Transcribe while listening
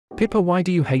Pippa, why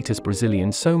do you hate us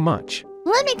Brazilians so much?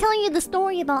 Let me tell you the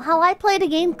story about how I played a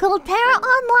game called Terra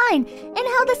Online, and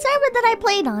how the server that I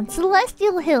played on,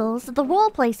 Celestial Hills, the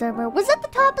roleplay server, was at the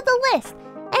top of the list,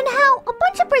 and how a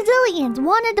bunch of Brazilians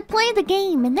wanted to play the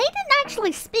game, and they didn't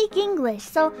actually speak English,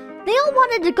 so they all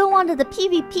wanted to go onto the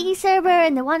PvP server,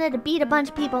 and they wanted to beat a bunch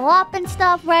of people up and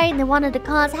stuff, right? And they wanted to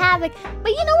cause havoc,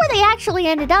 but you know where they actually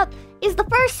ended up? Is the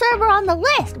first server on the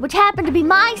list, which happened to be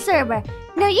my server.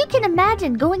 Now you can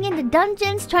imagine going into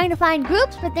dungeons trying to find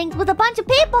groups for things with a bunch of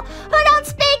people who don't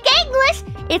speak English.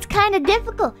 It's kind of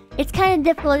difficult.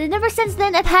 And ever since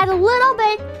then I've had a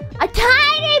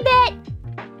tiny bit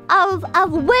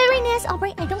of weariness.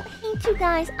 Alright, I don't hate you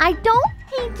guys. I don't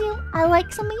hate you. I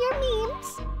like some of your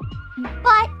memes.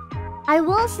 But I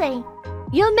will say,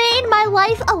 you made my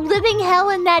life a living hell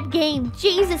in that game.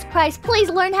 Jesus Christ, please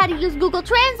learn how to use Google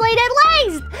Translate at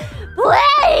least!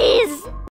 Please!